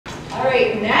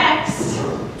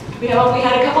We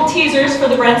had a couple teasers for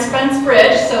the Brent Spence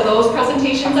Bridge, so those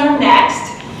presentations are next.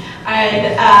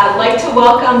 I'd like to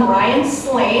welcome Ryan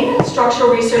Slane, Structural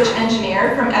Research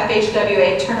Engineer from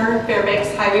FHWA Turner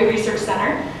Fairbanks Highway Research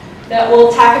Center, that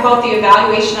will talk about the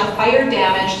evaluation of fire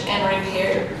damaged and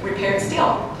repaired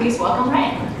steel. Please welcome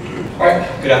Ryan. All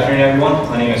right, good afternoon everyone.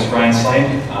 My name is Ryan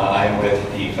Slane. I'm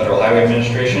with the Federal Highway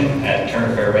Administration at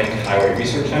Turner Fairbanks Highway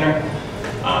Research Center.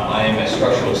 I am a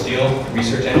structural steel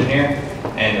research engineer,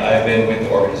 and I've been with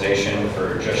the organization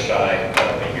for just shy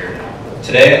of a year now.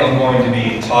 Today I'm going to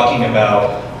be talking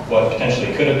about what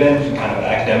potentially could have been kind of an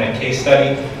academic case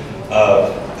study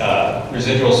of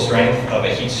residual strength of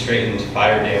a heat-straightened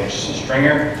fire-damaged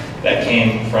stringer that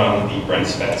came from the Brent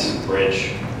Spence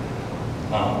Bridge.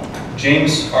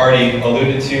 James already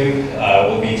alluded to,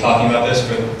 we'll be talking about this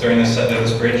during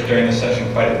this bridge during this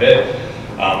session quite a bit.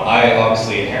 I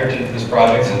obviously inherited this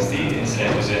project since the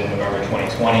incident was in November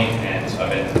 2020, and I've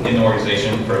been in the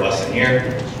organization for less than a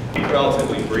year. Be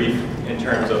relatively brief in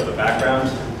terms of the background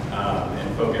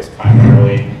and focus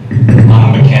primarily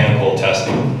on mechanical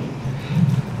testing.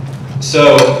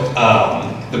 So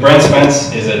the Brent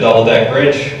Spence is a double-deck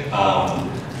bridge.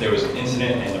 There was an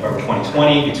incident in November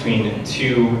 2020 between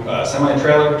two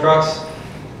semi-trailer trucks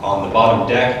on the bottom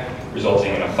deck,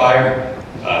 resulting in a fire.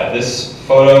 This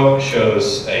photo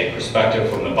shows a perspective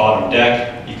from the bottom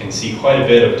deck. You can see quite a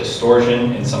bit of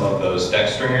distortion in some of those deck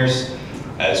stringers,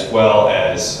 as well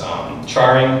as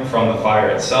charring from the fire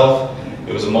itself.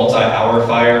 It was a multi-hour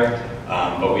fire,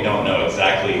 but we don't know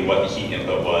exactly what the heat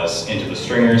input was into the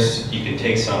stringers. You can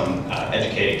take some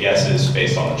educated guesses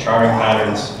based on the charring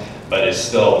patterns, but it's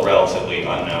still relatively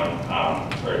unknown,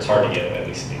 or it's hard to get at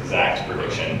least an exact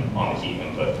prediction on the heat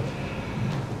input.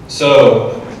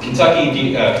 So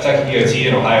Kentucky DOT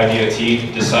and Ohio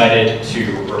DOT decided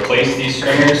to replace these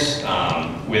stringers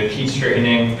with heat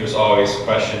straightening. There's always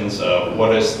questions of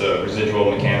what is the residual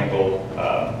mechanical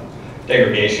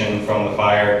degradation from the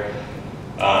fire.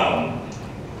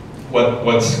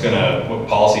 What is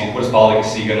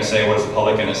policy going to say? What is the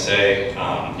public going to say?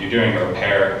 You're doing a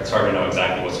repair. It's hard to know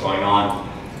exactly what's going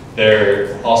on.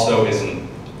 There also isn't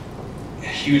a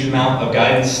huge amount of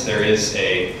guidance. There is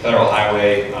a Federal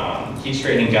Highway heat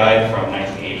straightening guide from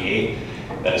 1988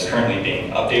 that is currently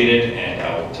being updated, and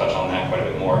I will touch on that quite a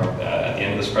bit more at the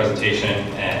end of this presentation.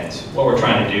 And what we're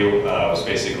trying to do was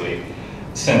basically,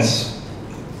 since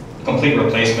complete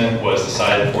replacement was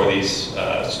decided for these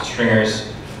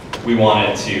stringers, we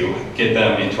wanted to get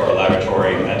them into our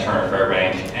laboratory at Turner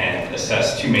Fairbanks and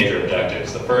assess two major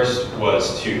objectives. The first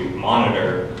was to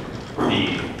monitor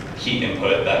the heat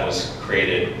input that was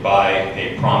created by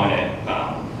a prominent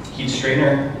heat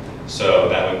straightener. So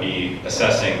that would be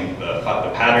assessing the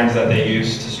patterns that they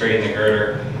use to straighten the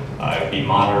girder. It would be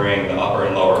monitoring the upper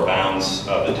and lower bounds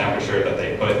of the temperature that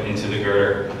they put into the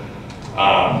girder.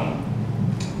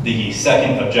 The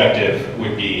second objective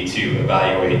would be to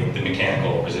evaluate the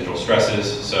mechanical residual stresses.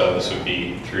 So this would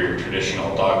be through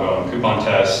traditional dog bone coupon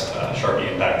tests,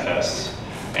 Sharpie impact tests,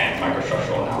 and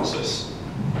microstructural analysis.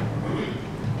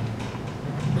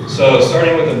 So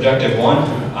starting with objective one,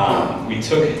 we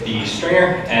took the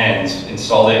stringer and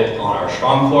installed it on our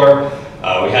strong floor.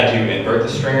 We had to invert the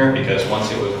stringer because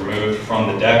once it was removed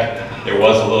from the deck, there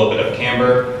was a little bit of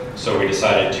camber. So we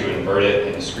decided to invert it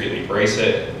and discreetly brace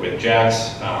it with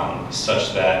jacks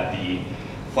such that the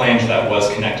flange that was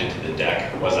connected to the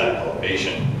deck was at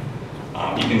elevation.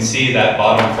 You can see that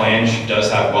bottom flange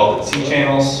does have welded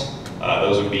C-channels.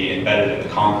 Those would be embedded in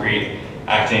the concrete,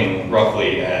 acting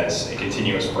roughly as a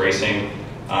continuous bracing.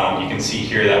 You can see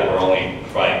here that we're only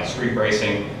providing discrete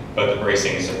bracing, but the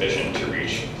bracing is sufficient to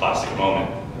reach plastic moment.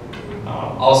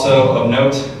 Also of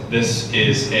note, this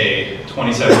is a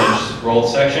 27-inch rolled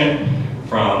section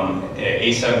from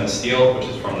A7 steel, which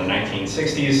is from the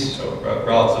 1960s, so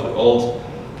relatively old.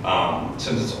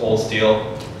 Since it's old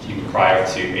steel, even prior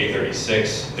to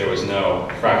A36, there was no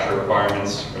fracture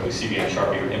requirements or the CBN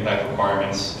Sharpie impact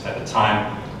requirements at the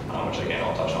time, which again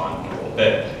I'll touch on in a little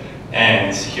bit.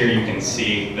 And here you can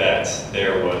see that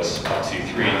there was up to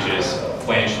 3 inches of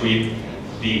flange sweep.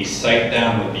 The sight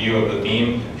down the view of the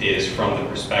beam is from the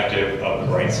perspective of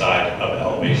the right side of the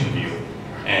elevation view.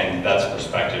 And that's a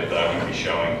perspective that I'm going to be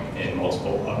showing in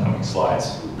multiple upcoming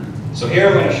slides. So here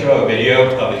I'm going to show a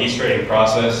video of the heat straightening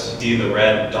process. See the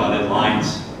red dotted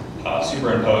lines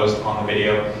superimposed on the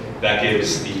video. That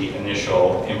gives the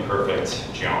initial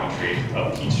imperfect geometry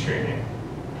of heat straightening.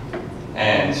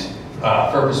 And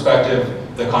for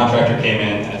perspective, the contractor came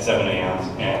in at 7 a.m.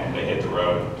 and they hit the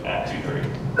road at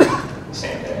 2:30.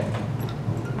 Same day.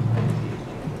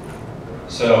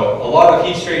 So a lot of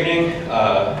heat straightening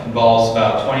involves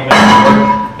about 20 minutes of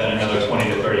work then another 20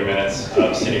 to 30 minutes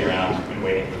of sitting around and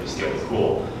waiting for the steel to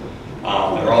cool.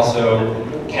 There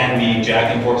also can be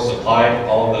jacking forces applied.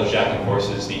 All of those jacking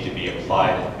forces need to be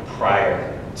applied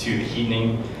prior to the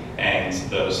heating, and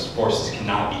those forces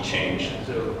cannot be changed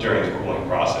during the cooling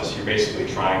process. You're basically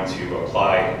trying to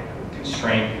apply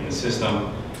constraint in the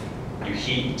system. You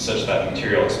heat such that the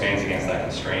material expands against that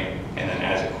constraint, and then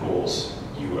as it cools,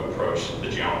 you approach the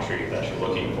geometry that you're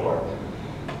looking for.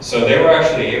 So they were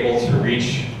actually able to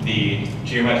reach the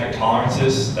geometric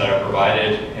tolerances that are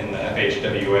provided in the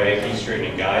FHWA heat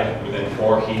straightening guide within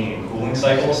 4 heating and cooling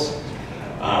cycles.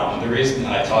 The reason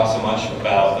I talk so much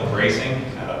about the bracing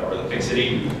or the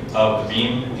fixity of the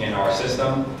beam in our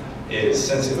system is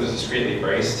since it was discretely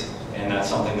braced, and that's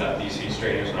something that these heat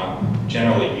straighteners are not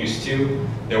generally used to,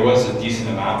 there was a decent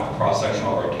amount of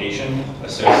cross-sectional rotation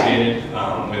associated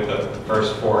with the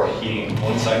first 4 heating and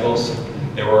cooling cycles.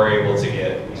 They were able to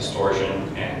get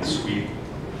distortion and sweep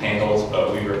handles,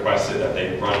 but we requested that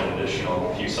they run an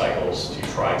additional few cycles to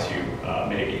try to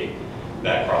mitigate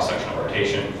that cross-sectional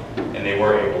rotation, and they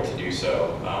were able to do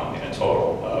so in a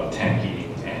total of 10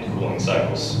 heating and cooling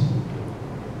cycles.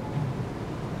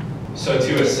 So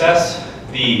to assess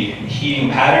the heating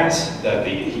patterns that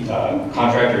the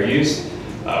contractor used,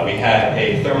 we had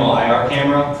a thermal IR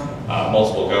camera,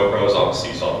 multiple GoPros,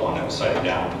 obviously you saw the one that was sighted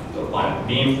down the line of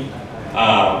the beam,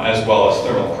 as well as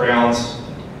thermal crayons.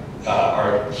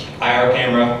 Our IR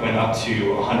camera went up to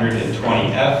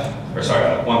 120F, or sorry,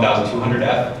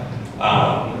 1200F,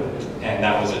 and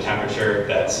that was a temperature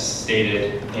that's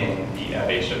stated in the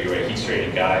FHWA heat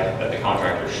straightening guide that the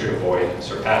contractor should avoid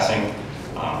surpassing.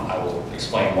 I will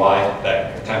explain why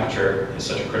that temperature is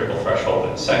such a critical threshold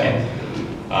in a second.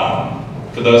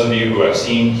 For those of you who have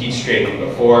seen heat straightening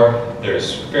before,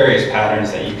 there's various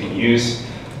patterns that you can use.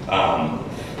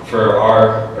 For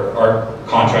our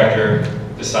contractor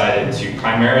decided to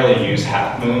primarily use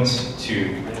half moons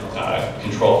to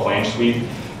control flange sweep.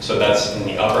 So that's in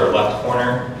the upper left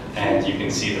corner, and you can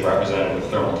see the representative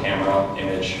thermal camera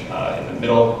image in the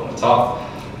middle on the top.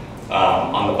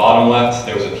 On the bottom left,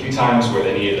 there was a few times where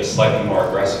they needed a slightly more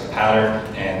aggressive pattern,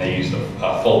 and they used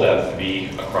a full depth V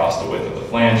across the width of the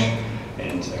flange.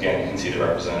 And again, you can see the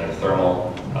representative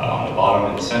thermal on the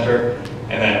bottom in the center.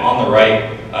 And then on the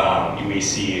right, we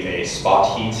see a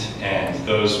spot heat, and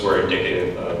those were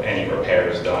indicative of any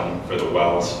repairs done for the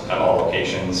welds at all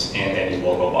locations and any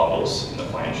local buckles in the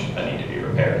flange that need to be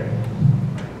repaired.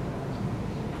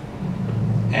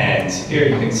 And here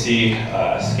you can see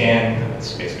a scan.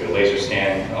 It's basically a laser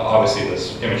scan. Obviously,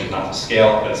 this image is not to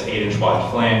scale, but it's an 8-inch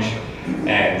wide flange,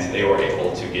 and they were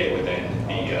able to get within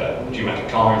the geometric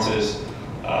tolerances.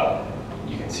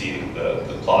 You can see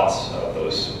the plots of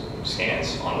those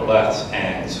scans on the left,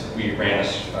 and we ran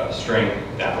a string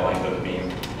down the length of the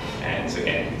beam, and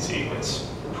again, you can see it's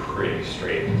pretty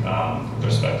straight with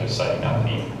respect to sighting down the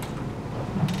beam.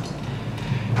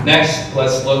 Next,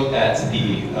 let's look at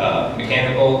the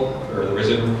mechanical or the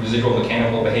residual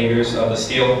mechanical behaviors of the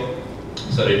steel.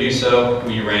 So to do so,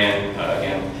 we ran,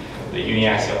 again, the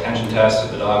uniaxial tension test,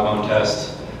 the dog bone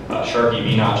test, Sharpie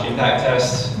V-notch impact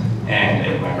test, and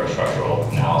a microstructural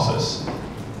analysis.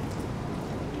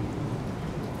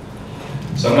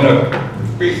 So I'm going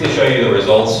to briefly show you the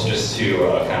results just to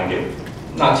kind of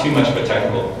give not too much of a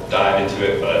technical dive into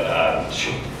it, but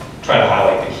try to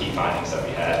highlight the key findings that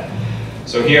we had.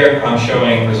 So here I'm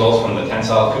showing results from the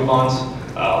tensile coupons.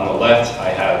 On the left I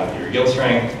have your yield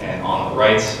strength, and on the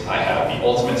right I have the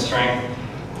ultimate strength.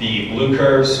 The blue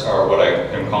curves are what I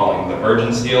am calling the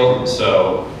virgin steel.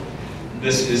 So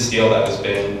this is steel that has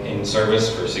been in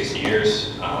service for 60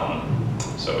 years.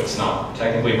 So it's not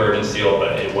technically virgin steel,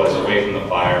 but it was away from the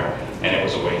fire and it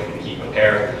was away from the heat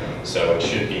repair. So it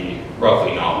should be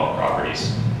roughly nominal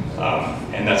properties.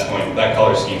 And that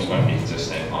color scheme is going to be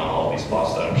consistent on all of these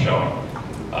plots that I'm showing.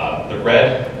 The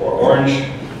red or orange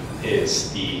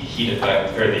is the heat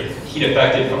effect, or the heat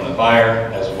affected from the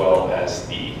fire, as well as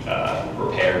the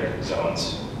repaired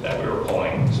zones that we were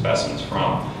pulling specimens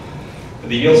from. For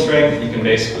the yield strength, you can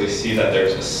basically see that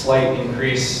there's a slight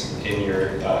increase in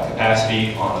your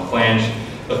capacity on the flange.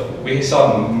 But we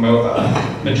saw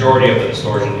the majority of the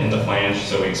distortion in the flange,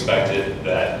 so we expected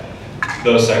that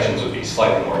those sections would be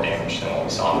slightly more damaged than what we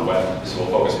saw on the web. So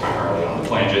we'll focus primarily on the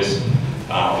flanges.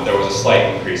 But there was a slight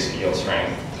increase in yield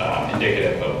strength,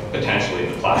 indicative of potentially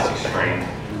the plastic strain.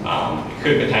 It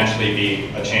could potentially be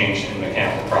a change in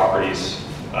mechanical properties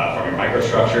from your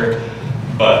microstructure,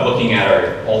 but looking at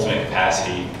our ultimate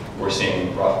capacity, we're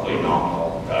seeing roughly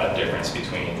nominal difference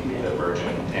between the virgin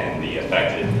and the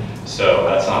affected. So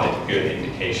that's not a good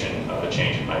indication of a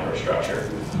change in microstructure.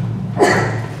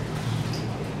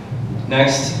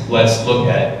 Next, let's look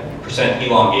at percent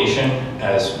elongation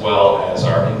as well as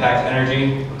our impact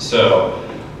energy. So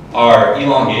our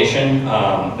elongation,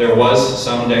 there was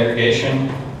some degradation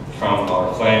from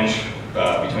our flange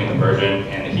between the virgin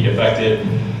and the heat affected.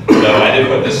 So I did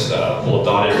put this little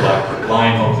dotted black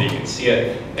line, hopefully you can see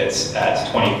it. It's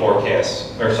at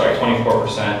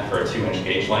 24% for a 2-inch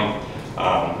gauge length.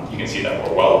 You can see that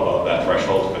we're well above that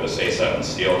threshold for this A7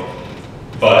 steel.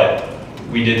 But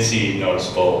we did see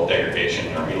noticeable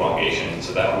degradation or elongation,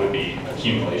 so that would be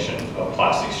accumulation of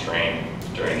plastic strain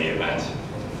during the event.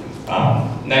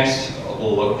 Next,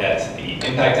 we'll look at the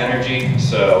impact energy.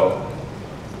 So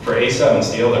for A7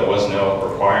 steel, there was no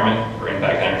requirement for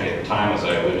impact energy at the time, as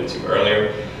I alluded to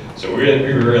earlier. So we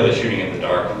were really shooting in the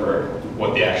dark for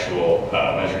what the actual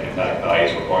measured impact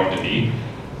values were going to be.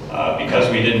 Because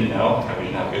we didn't know, and we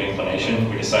didn't have good inclination,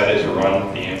 we decided to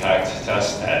run the impact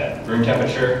test at room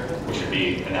temperature, which would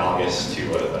be analogous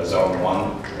to a zone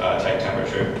 1 type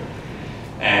temperature.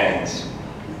 And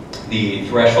the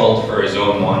threshold for a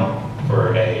zone 1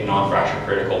 for a non-fracture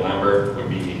critical member would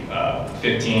be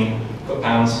 15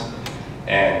 foot-pounds.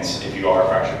 And if you are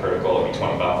fracture critical, it would be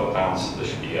 25 foot-pounds. This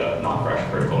should be a non-fracture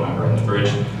critical member in the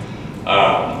bridge.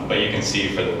 But you can see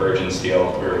for the virgin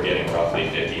steel, we were getting roughly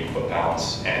 50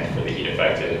 foot-pounds, and for the heat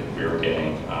affected, we were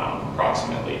getting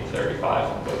approximately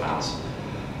 35 foot-pounds.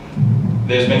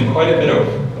 There's been quite a bit of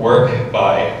work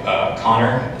by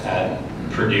Connor at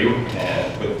Purdue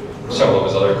and with several of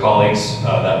his other colleagues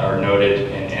that are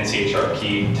noted in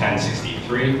NCHRP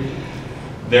 1063.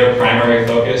 Their primary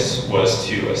focus was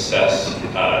to assess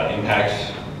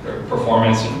impact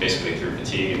performance, and basically through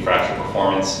fatigue and fracture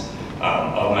performance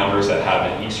of members that have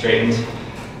been heat straightened.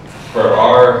 For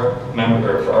our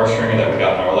stringer that we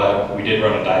got in our lab, we did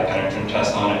run a dye penetrant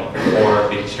test on it before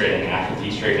the heat straightening and after the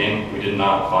heat straightening. We did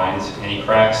not find any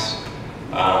cracks.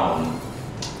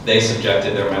 They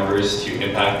subjected their members to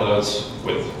impact loads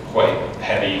with quite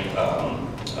heavy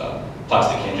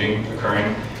plastic hinging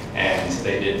occurring, and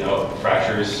they did note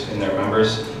fractures in their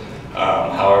members.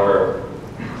 However,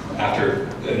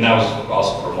 and that was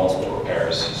also for multiple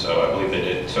repairs. So I believe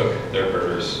they took their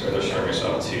girders or their stringers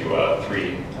up to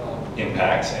 3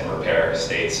 impact and repair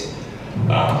states.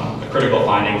 The critical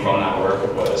finding from that work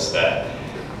was that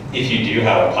if you do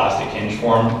have a plastic hinge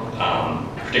form,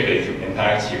 particularly through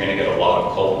impact, you're going to get a lot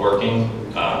of cold working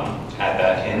at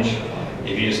that hinge.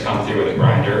 If you just come through with a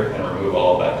grinder and remove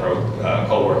all of that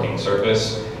cold working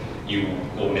surface, you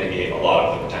will mitigate a lot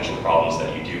of the potential problems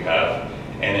that you do have.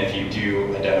 And if you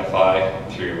do identify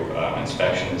through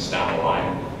inspections down the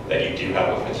line that you do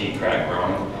have a fatigue crack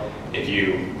growing, if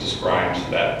you just grind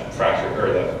that fracture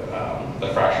or the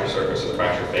fracture surface or the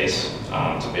fracture face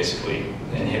to basically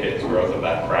inhibit the growth of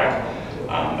that crack,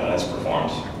 that has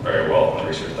performed very well in the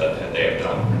research that they have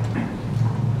done.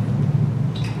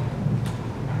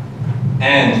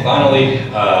 And finally,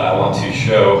 I want to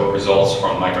show results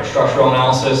from microstructural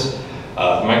analysis.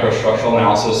 The microstructural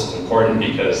analysis is important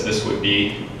because this would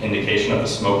be indication of the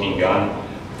smoking gun,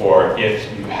 or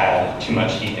if you had too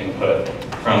much heat input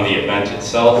from the event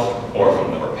itself or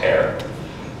from the repair.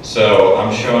 So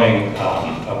I'm showing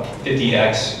a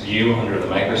 50x view under the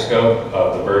microscope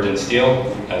of the virgin steel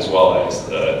as well as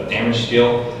the damaged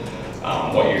steel.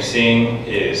 What you're seeing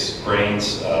is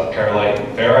grains of perlite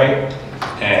and ferrite,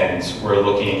 and we're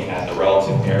looking at the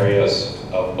relative areas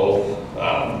of both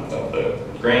of the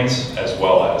grains as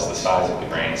well as the size of the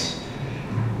grains.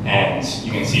 And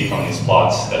you can see from these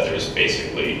plots that there's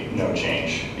basically no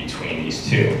change between these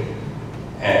two.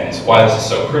 And why this is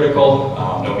so critical,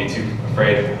 don't be too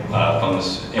afraid from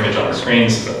this image on the screen.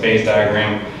 This is a phase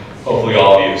diagram. Hopefully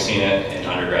all of you have seen it in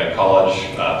undergrad college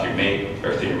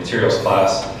through your materials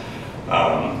class.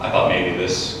 I thought maybe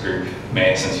this group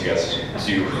may, since you guys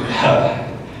do have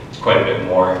quite a bit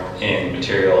more in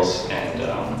materials and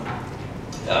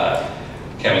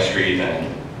chemistry than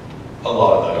a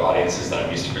lot of the audiences that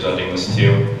I'm used to presenting this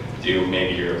to do,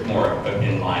 maybe you're more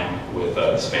in line with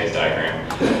this phase diagram.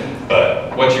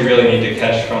 But what you really need to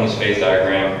catch from this phase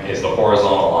diagram is the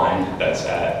horizontal line that's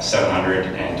at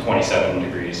 727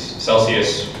 degrees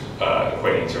Celsius,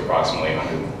 equating to approximately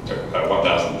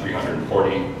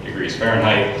 1,340 degrees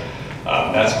Fahrenheit.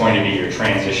 That's going to be your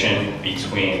transition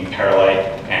between perlite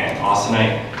and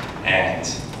austenite, and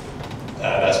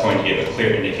that's going to give a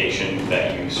clear indication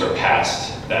that you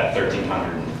surpassed that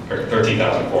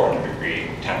 13,400 degree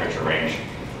temperature range.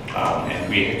 And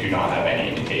we do not have any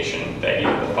indication that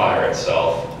either the fire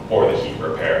itself or the heat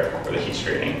repair or the heat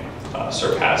straightening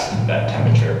surpassed that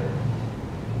temperature.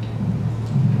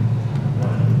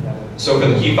 So for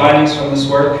the key findings from this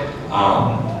work,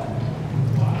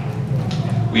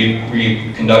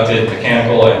 We conducted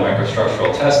mechanical and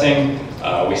microstructural testing.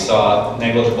 We saw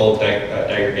negligible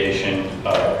degradation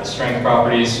of the strength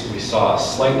properties. We saw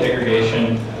slight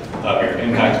degradation of your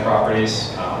impact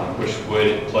properties, which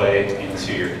would play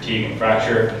into your fatigue and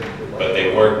fracture, but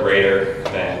they were greater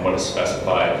than what is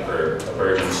specified for a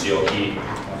virgin steel key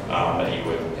that you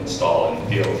would install in the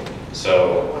field.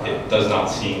 So it does not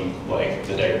seem like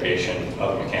the degradation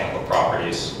of the mechanical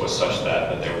properties was such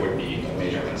that there would be a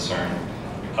major concern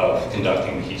of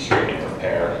conducting the heat straightening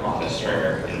repair on this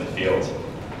stringer in the field.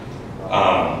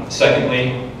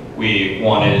 Secondly, we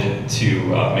wanted to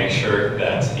make sure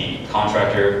that the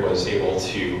contractor was able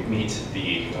to meet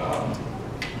the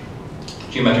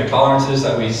geometric tolerances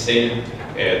that we stated,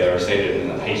 that were stated in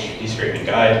the heat straightening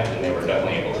guide, and they were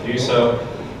definitely able to do so.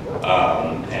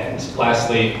 And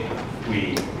lastly,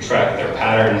 we tracked their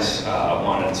patterns,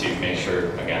 wanted to make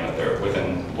sure, again, that they're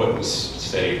within what was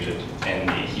stated in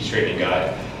the heat straightening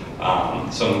guide.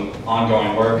 Some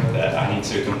ongoing work that I need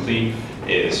to complete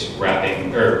is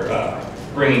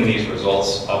bringing these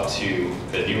results up to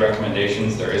the new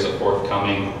recommendations. There is a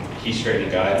forthcoming heat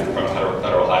straightening guide from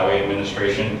Federal Highway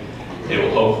Administration. It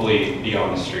will hopefully be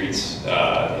on the streets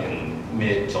in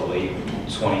mid to late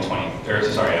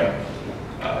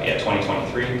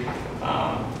 2023.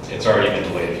 It's already been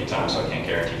delayed a few times, so I can't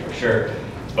guarantee for sure,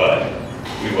 but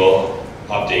we will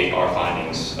update our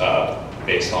findings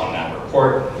based on that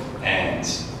report. And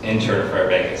in Turner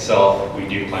Fairbank itself, we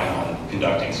do plan on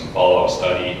conducting some follow-up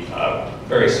study,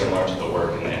 very similar to the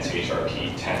work in the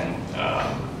NCHRP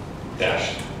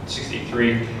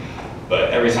 10-63.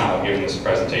 But every time I've given this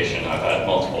presentation, I've had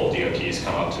multiple DOTs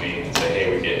come up to me and say, hey,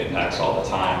 we get impacts all the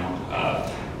time.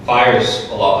 Fire's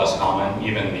a lot less common.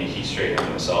 Even the heat straighteners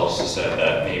themselves said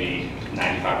that maybe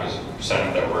 95%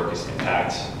 of their work is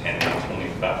impact, and only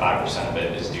about 5% of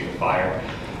it is due to fire.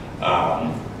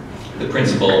 The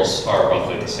principles are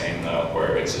roughly the same though,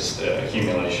 where it's just the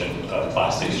accumulation of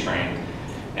plastic strain.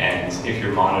 And if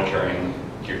you're monitoring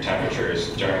your temperatures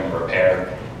during the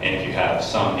repair, and if you have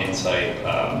some insight,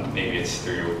 maybe it's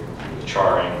through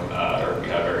charring, or if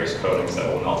you have various coatings that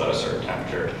will melt at a certain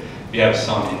temperature, if you have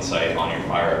some insight on your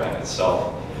fire event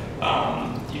itself,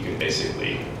 you could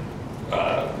basically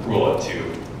rule it to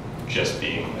just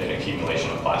being an accumulation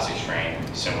of plastic strain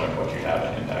similar to what you have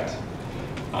in impact.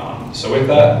 So with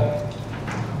that,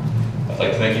 I'd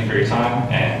like to thank you for your time,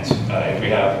 and if we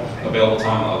have available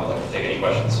time, I'd like to take any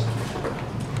questions.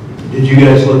 Did you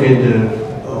guys look into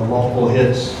multiple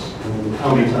hits and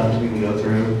how many times we can go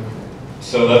through?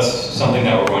 So that's something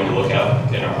that we're going to look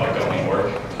at in our upcoming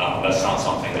work. That's not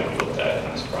something that we looked at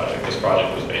in this project. This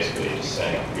project was basically just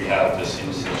saying, we have this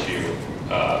in situ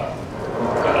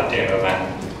dam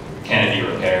event. Can it be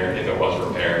repaired? If it was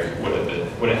repaired,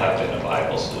 would it have been a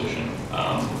viable solution?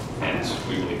 And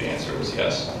we believe the answer was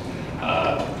yes.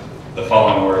 The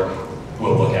following work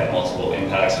will look at multiple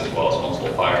impacts as well as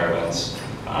multiple fire events.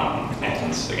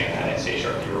 And again, that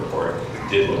NCHRP report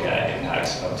did look at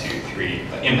impacts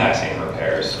and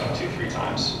repairs up to 3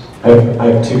 times. I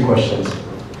have 2 questions.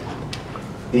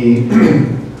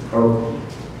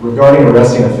 Regarding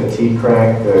arresting a fatigue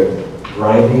crack, the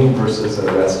grinding versus an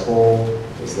arrest hole,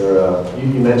 is there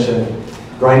you mentioned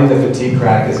grinding the fatigue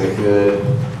crack is a good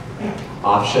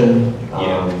option.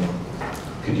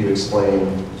 Could you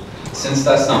explain? Since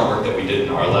that's not work that we did in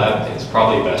our lab, it's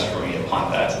probably best for me to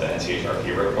punt that to the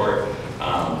NCHRP report.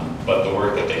 But the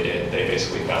work that they did, they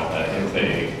basically found that if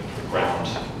they ground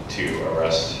to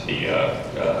arrest the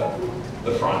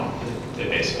front, they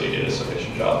basically did a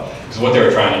sufficient job. Because what they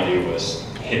were trying to do was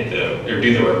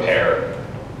do the repair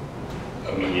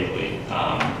immediately,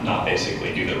 not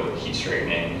basically do the heat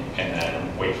straightening and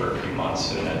then wait for a few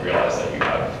months and then realize that you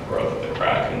have growth of the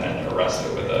crack and then arrest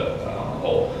it with a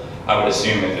hole. I would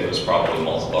assume if it was probably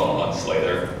multiple months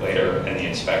later and the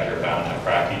inspector found that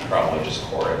crack, he'd probably just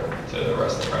core it to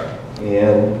arrest the crack.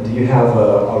 And do you have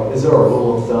is there a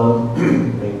rule of thumb? I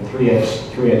mean,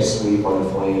 3-inch sweep on the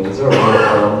flame. Is there a rule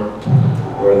of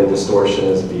thumb where the distortion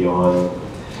is beyond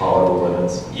tolerable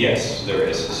limits? Yes, there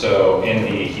is. So in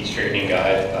the heat straightening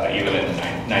guide, even in the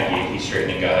 98 heat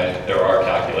straightening guide, there are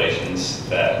calculations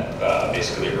that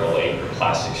basically relate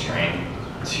plastic strain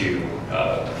to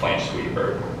the flange sweep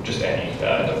or just any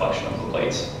deflection of the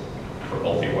plates for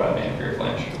both your web and for your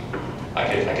flange. I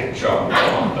could draw them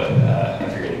on, but I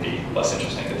figured it'd be less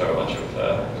interesting to throw a bunch of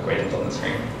equations on the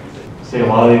screen. See, a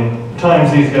lot of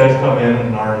times these guys come in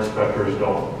and our inspectors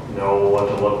don't know what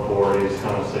to look for. They just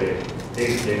kind of say,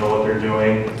 hey, they know what they're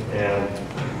doing and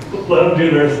let them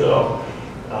do their stuff.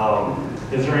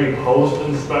 Is there any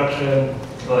post-inspection,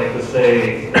 like to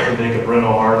say, to make a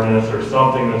Breno hardness or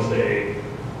something to say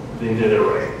they did it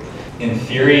right? In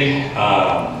theory,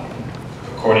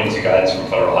 according to guidance from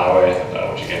Federal Highway,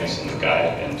 which again is in the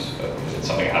guide, and it's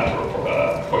something I have to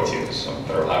point to because I'm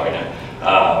Federal Highway now,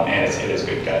 and it is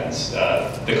good guidance.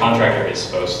 The contractor is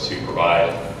supposed to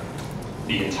provide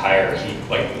the entire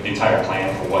the entire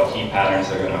plan for what heat patterns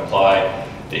they're going to apply.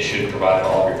 They should provide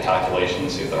all of your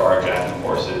calculations. If there are jacking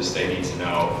forces, they need to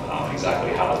know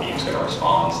exactly how the beam's going to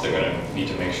respond. They're going to need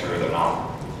to make sure they're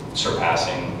not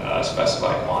surpassing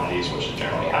specified quantities, which is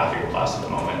generally half your class at the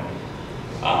moment.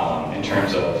 In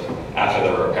terms of after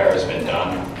the repair has been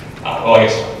done, well, I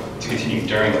guess to continue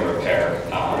during the repair,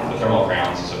 the thermal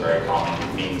grounds is a very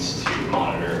common means to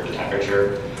monitor the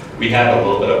temperature. We had a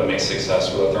little bit of mixed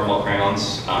success with the thermal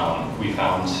crayons. We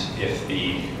found if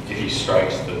you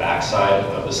striked the backside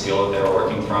of the skillet they were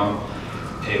working from,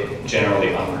 it generally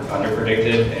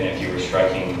underpredicted, and if you were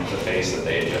striking the face that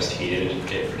they had just heated,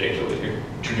 it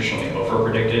traditionally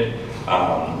overpredicted.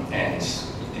 And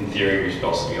in theory, you're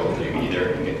supposed to be able to do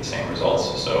either and get the same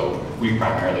results. So we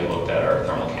primarily looked at our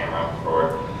thermal camera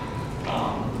for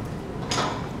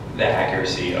the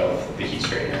accuracy of the heat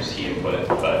straighteners, heat input,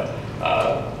 but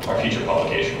our future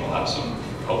publication will have some,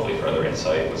 hopefully, further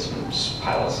insight with some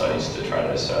pilot studies to try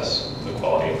to assess the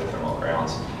quality of the thermal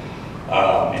crayons.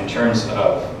 In terms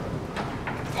of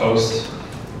post,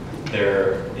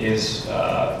 there is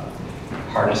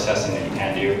hardness testing that you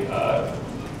can do.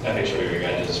 FHWA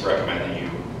guys recommend that you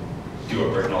do a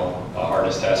Britnell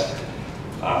hardness test.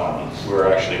 We're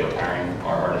actually repairing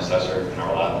our hardness tester in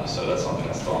our lab, so that's something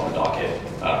that's still on the docket.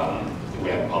 We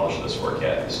haven't published this work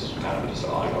yet. This is kind of just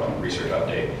an ongoing research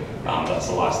update. That's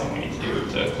the last thing we need to do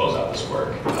to close out this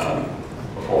work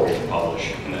before we can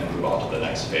publish and then move on to the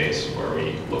next phase where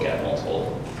we look at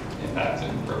multiple impact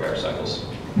and repair cycles.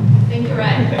 Thank you,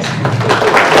 Ryan.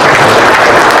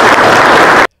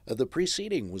 The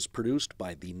preceding was produced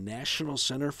by the National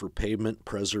Center for Pavement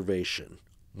Preservation.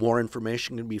 More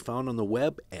information can be found on the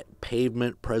web at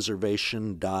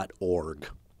pavementpreservation.org.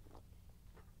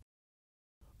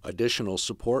 Additional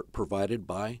support provided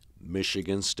by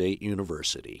Michigan State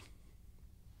University.